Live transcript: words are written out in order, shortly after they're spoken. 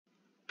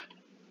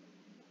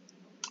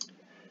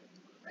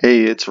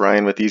Hey, it's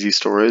Ryan with Easy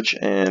Storage,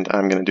 and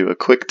I'm going to do a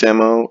quick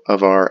demo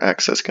of our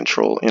access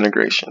control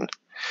integration.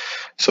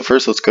 So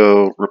first let's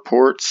go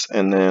reports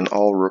and then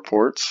all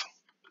reports.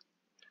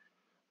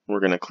 We're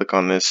going to click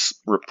on this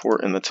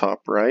report in the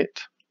top right.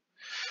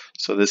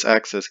 So this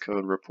access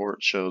code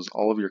report shows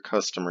all of your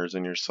customers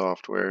in your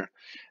software,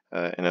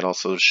 and it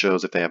also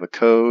shows if they have a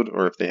code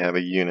or if they have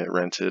a unit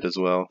rented as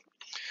well.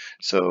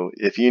 So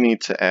if you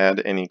need to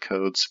add any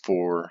codes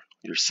for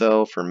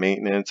yourself or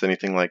maintenance,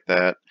 anything like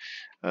that,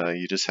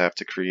 you just have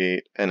to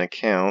create an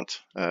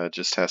account.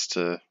 Just has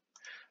to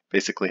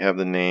basically have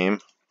the name.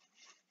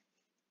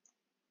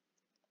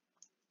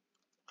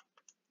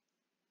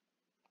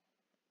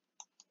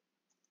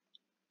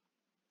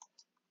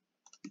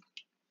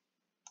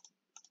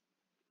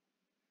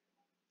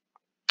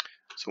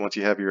 So once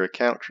you have your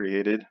account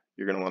created,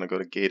 you're going to want to go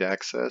to Gate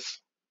Access.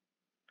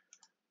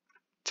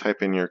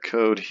 Type in your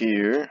code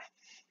here.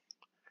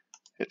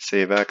 Hit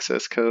Save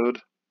Access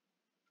Code.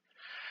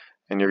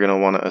 And you're going to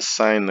want to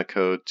assign the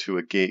code to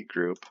a gate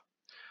group.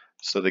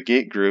 So the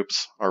gate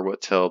groups are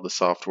what tell the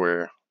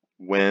software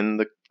when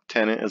the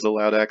tenant is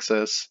allowed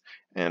access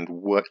and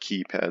what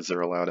keypads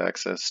they're allowed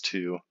access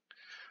to.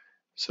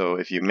 So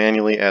if you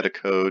manually add a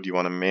code, you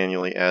want to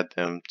manually add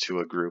them to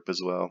a group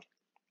as well.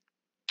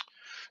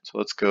 So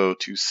let's go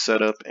to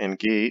Setup and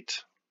Gate.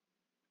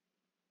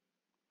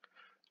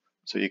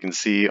 So you can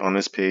see on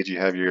this page you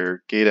have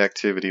your gate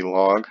activity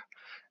log.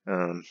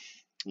 You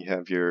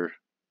have your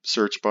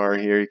search bar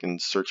here. You can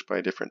search by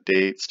different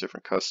dates,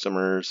 different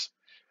customers.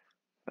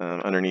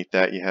 Underneath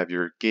that you have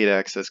your gate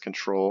access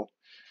control.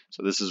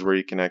 So this is where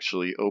you can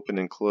actually open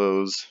and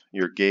close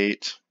your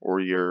gate or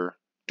your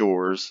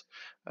doors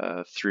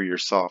through your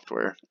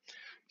software.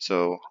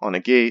 So on a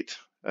gate,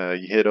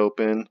 you hit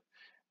open,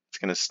 it's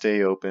going to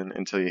stay open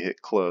until you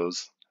hit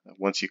close.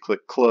 Once you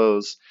click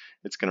close,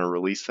 it's going to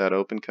release that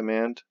open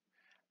command,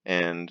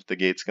 and the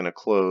gate's going to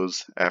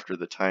close after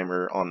the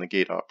timer on the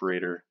gate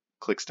operator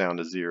clicks down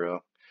to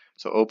 0.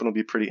 So open will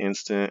be pretty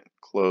instant,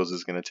 close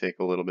is going to take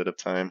a little bit of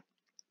time.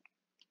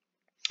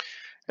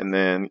 And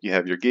then you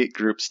have your gate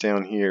groups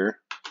down here,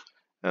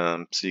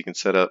 so you can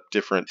set up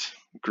different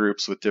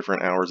groups with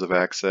different hours of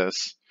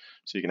access.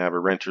 So you can have a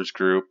renters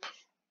group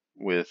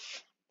with,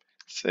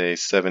 say,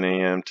 7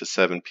 a.m. to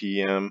 7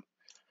 p.m.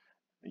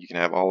 You can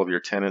have all of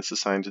your tenants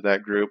assigned to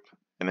that group,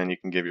 and then you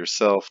can give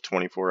yourself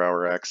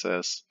 24-hour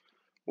access,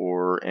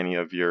 or any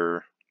of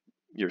your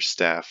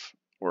staff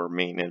or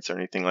maintenance or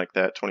anything like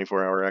that,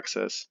 24-hour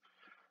access.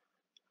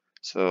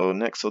 So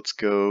next let's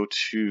go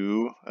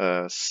to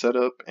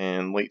setup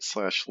and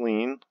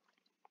late/lien.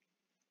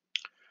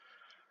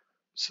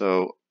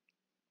 So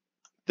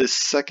this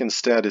second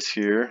status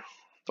here,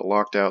 the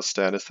locked out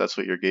status, that's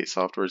what your gate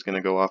software is going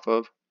to go off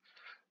of.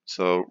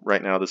 So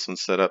right now this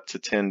one's set up to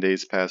 10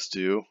 days past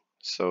due.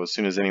 So as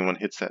soon as anyone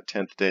hits that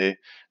 10th day,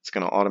 it's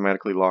going to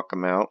automatically lock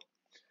them out.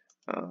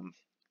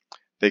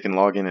 They can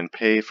log in and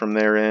pay from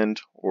their end,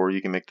 or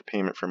you can make the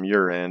payment from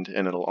your end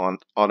and it'll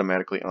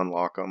automatically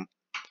unlock them.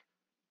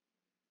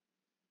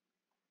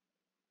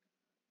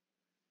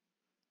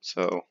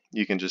 So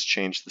you can just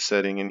change the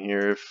setting in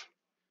here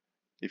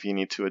if you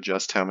need to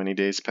adjust how many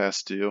days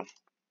past due. And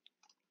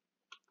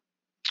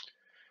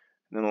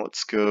then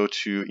let's go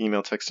to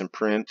email, text, and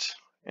print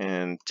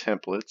and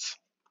templates.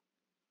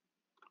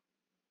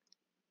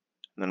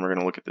 And then we're going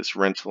to look at this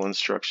rental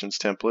instructions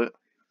template.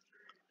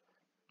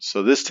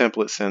 So this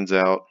template sends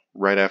out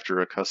right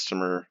after a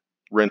customer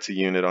rents a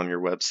unit on your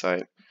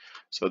website.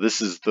 So this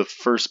is the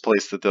first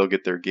place that they'll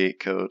get their gate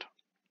code.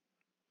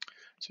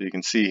 So you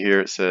can see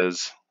here it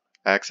says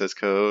access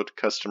code,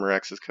 customer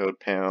access code,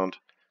 pound.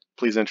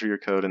 Please enter your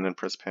code and then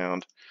press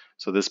pound.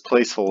 So this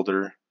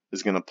placeholder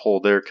is going to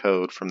pull their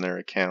code from their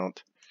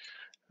account.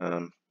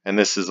 And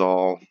this is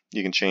all,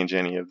 you can change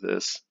any of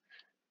this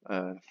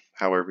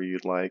however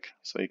you'd like.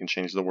 So you can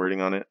change the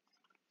wording on it.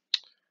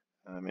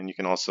 And you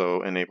can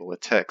also enable a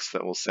text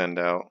that will send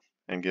out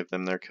and give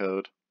them their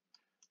code.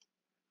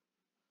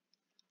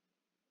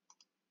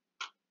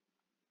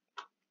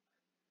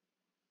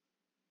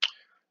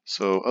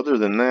 So other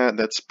than that,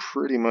 that's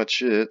pretty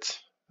much it.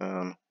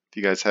 If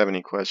you guys have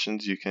any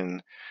questions, you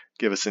can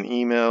give us an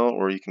email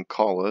or you can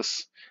call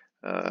us.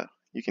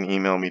 You can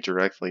email me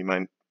directly.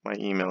 My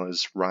email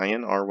is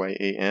Ryan,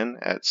 R-Y-A-N,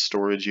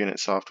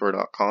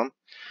 @storageunitsoftware.com.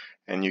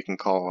 And you can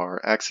call our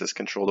access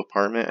control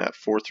department at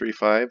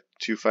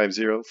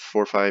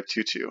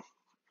 435-250-4522. We'll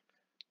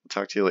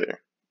talk to you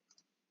later.